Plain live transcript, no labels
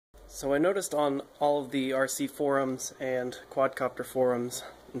So I noticed on all of the RC forums and quadcopter forums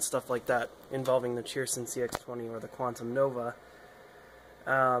and stuff like that involving the Cheerson CX-20 or the Quantum Nova,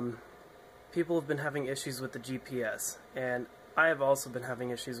 people have been having issues with the GPS, and I have also been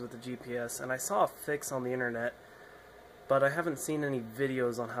having issues with the GPS, and I saw a fix on the internet, but I haven't seen any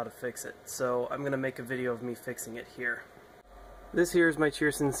videos on how to fix it, so I'm going to make a video of me fixing it here. This here is my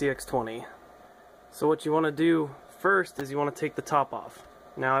Cheerson CX-20. So what you want to do first is you want to take the top off.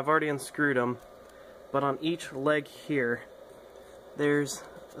 Now I've already unscrewed them, but on each leg here, there's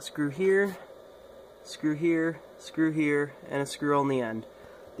a screw here, screw here, screw here, and a screw on the end.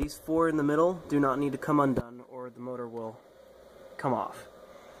 These four in the middle do not need to come undone or the motor will come off.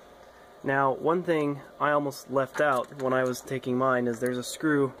 Now, one thing I almost left out when I was taking mine is there's a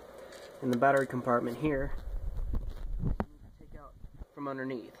screw in the battery compartment here you need to take out from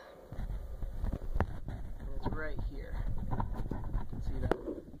underneath. And it's right here. You can see that.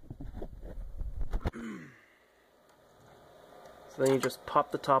 So then you just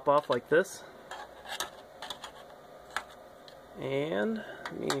pop the top off like this. And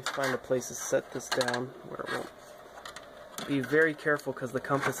let me find a place to set this down where it won't. Be very careful because the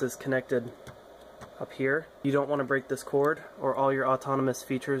compass is connected up here. You don't want to break this cord or all your autonomous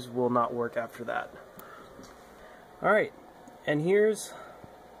features will not work after that. Alright, and here's,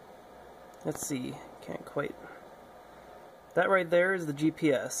 let's see, can't quite. That right there is the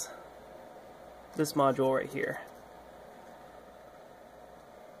GPS. This module right here.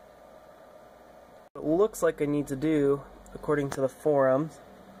 What it looks like I need to do, according to the forums,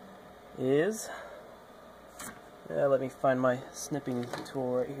 is, let me find my snipping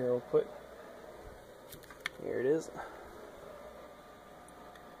tool right here real quick. Here it is.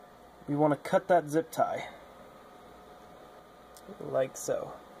 We want to cut that zip tie, like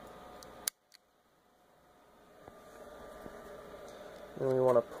so. Then we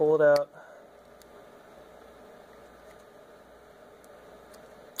want to pull it out.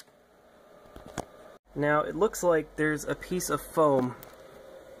 Now it looks like there's a piece of foam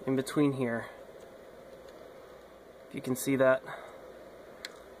in between here. If you can see that.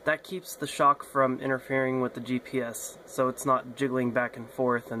 That keeps the shock from interfering with the GPS, so it's not jiggling back and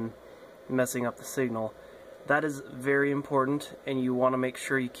forth and messing up the signal. That is very important, and you want to make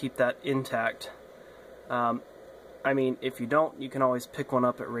sure you keep that intact. I mean, if you don't, you can always pick one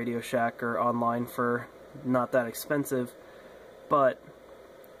up at Radio Shack or online for not that expensive, but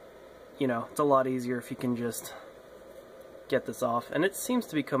you know, it's a lot easier if you can just get this off, and it seems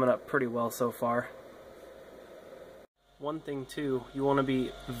to be coming up pretty well so far. One thing too, you want to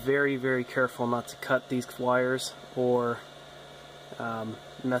be very, very careful not to cut these wires or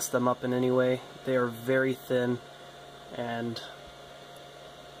mess them up in any way. They are very thin, and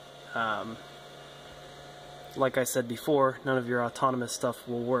like I said before, none of your autonomous stuff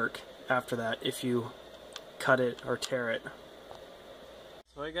will work after that if you cut it or tear it.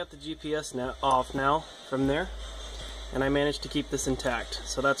 So I got the GPS off now from there, and I managed to keep this intact,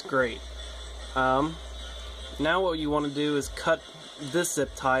 so that's great. Now what you want to do is cut this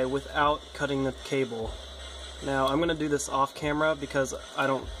zip tie without cutting the cable. Now I'm going to do this off camera because I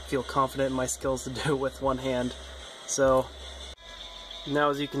don't feel confident in my skills to do it with one hand. So now,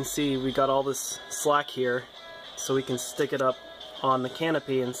 as you can see, we got all this slack here, so we can stick it up on the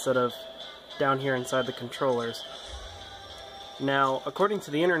canopy instead of down here inside the controllers. Now, according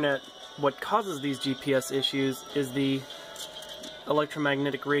to the internet, what causes these GPS issues is the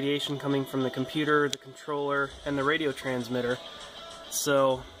electromagnetic radiation coming from the computer, the controller, and the radio transmitter.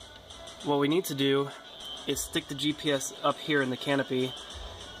 So what we need to do is stick the GPS up here in the canopy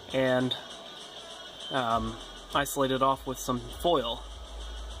and isolate it off with some foil.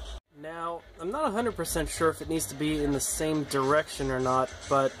 Now, I'm not 100% sure if it needs to be in the same direction or not,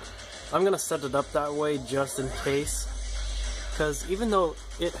 but I'm going to set it up that way just in case. Because even though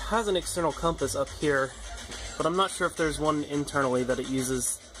it has an external compass up here, but I'm not sure if there's one internally that it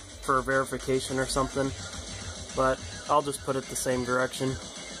uses for verification or something, but I'll just put it the same direction.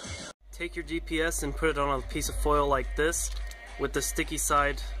 Take your GPS and put it on a piece of foil like this, with the sticky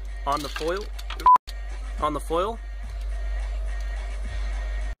side on the foil,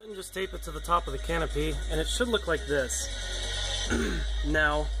 and just tape it to the top of the canopy, and it should look like this.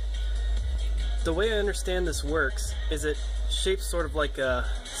 Now, the way I understand this works is it shapes sort of like a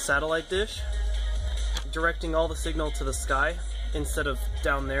satellite dish, directing all the signal to the sky instead of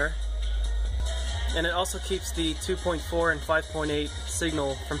down there. And it also keeps the 2.4 and 5.8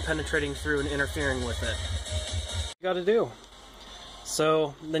 signal from penetrating through and interfering with it. You gotta do.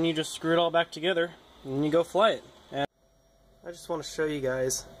 So then you just screw it all back together and you go fly it. And I just want to show you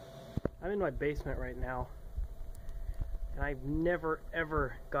guys, I'm in my basement right now, And I've never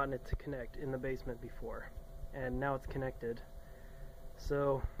ever gotten it to connect in the basement before, and now it's connected.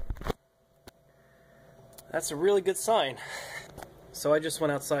 So that's a really good sign. So I just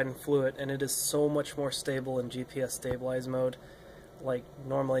went outside and flew it, and it is so much more stable in GPS stabilized mode. Like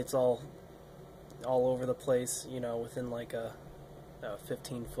normally it's all over the place, you know, within like a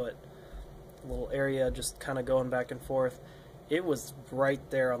 15-foot little area, just kind of going back and forth. It was right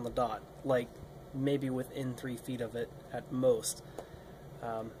there on the dot, like maybe within 3 feet of it at most.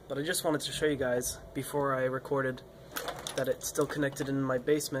 But I just wanted to show you guys before I recorded that it's still connected in my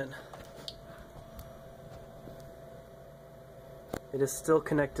basement. It is still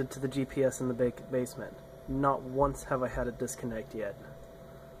connected to the GPS in the basement. Not once have I had it disconnect yet.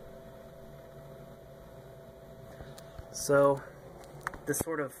 So this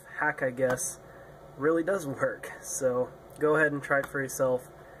sort of hack, I guess, really does work. So go ahead and try it for yourself.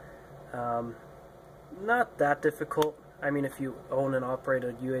 Not that difficult. I mean, if you own and operate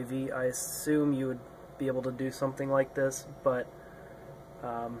a UAV, I assume you would be able to do something like this, but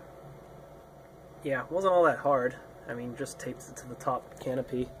yeah, it wasn't all that hard. I mean, just taped it to the top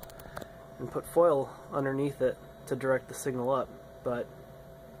canopy and put foil underneath it to direct the signal up. But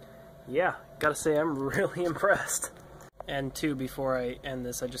yeah, gotta say I'm really impressed. And two, before I end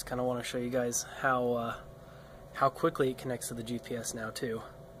this, I just kind of want to show you guys how quickly it connects to the GPS now too.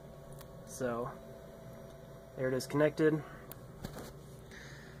 So there it is, connected. I'm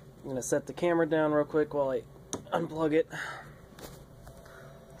gonna set the camera down real quick while I unplug it.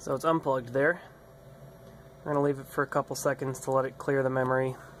 So it's unplugged there. I'm gonna leave it for a couple seconds to let it clear the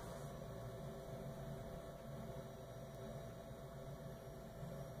memory.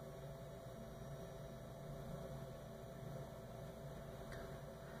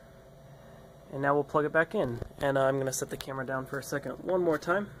 And now we'll plug it back in. And I'm going to set the camera down for a second one more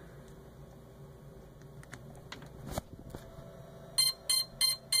time.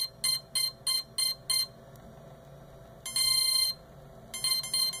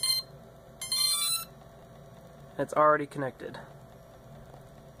 It's already connected.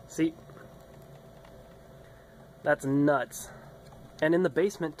 See? That's nuts. And in the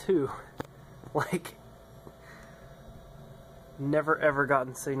basement too. Like, never ever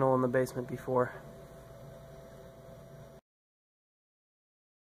gotten signal in the basement before.